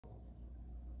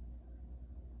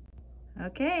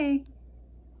Okay.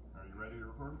 Are you ready to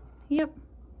record? Yep.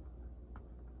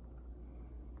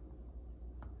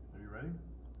 Are you ready?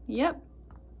 Yep.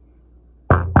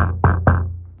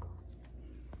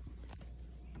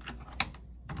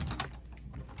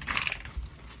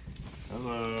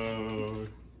 Hello.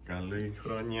 Καλή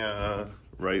χρονιά.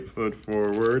 Right foot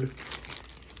forward.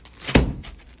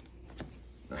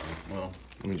 Well,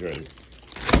 let me try it.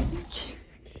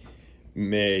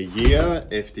 Με υγεία,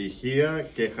 ευτυχία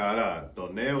και χαρά.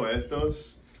 Το νέο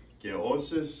έτος και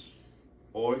όσες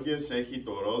όργες έχει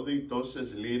το Ρόδι,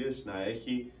 τόσες λίρες να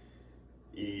έχει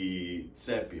η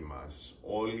τσέπη μας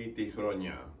όλη τη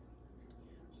χρονιά.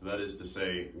 So that is to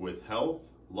say, with health,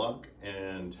 luck,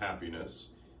 and happiness,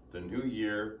 the new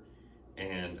year,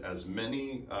 and as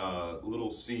many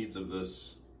little seeds of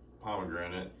this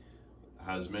pomegranate,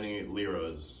 as many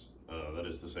liras, that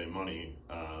is to say money,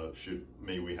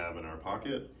 may we have in our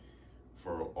pocket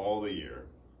for all the year.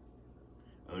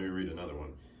 Let me read another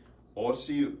one.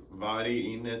 Όση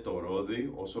βαρύ είναι το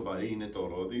ρόδι, όσο βαρύ είναι το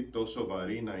ρόδι, τόσο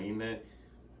βαρύ να είναι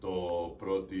το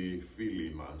πρώτη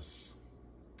φίλη μας.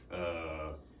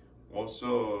 Όσο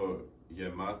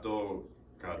γεμάτο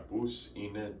καρπούς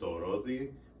είναι το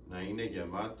ρόδι, να είναι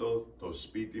γεμάτο το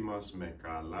σπίτι μας με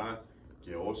καλά,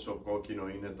 και όσο κόκκινο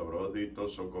είναι το ρόδι,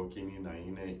 τόσο κόκκινη να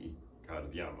είναι η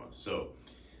καρδιά μας. So,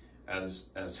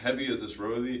 as heavy as this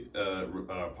rodi,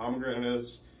 pomegranate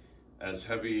is, as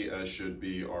heavy as should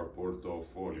be our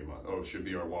portofolio, should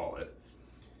be our wallet,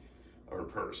 or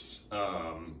purse.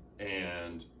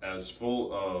 And as full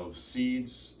of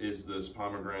seeds is this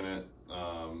pomegranate,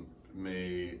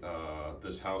 may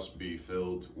this house be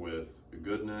filled with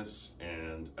goodness,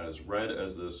 and as red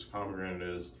as this pomegranate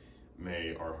is,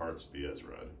 may our hearts be as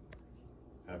red.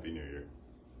 Happy New Year.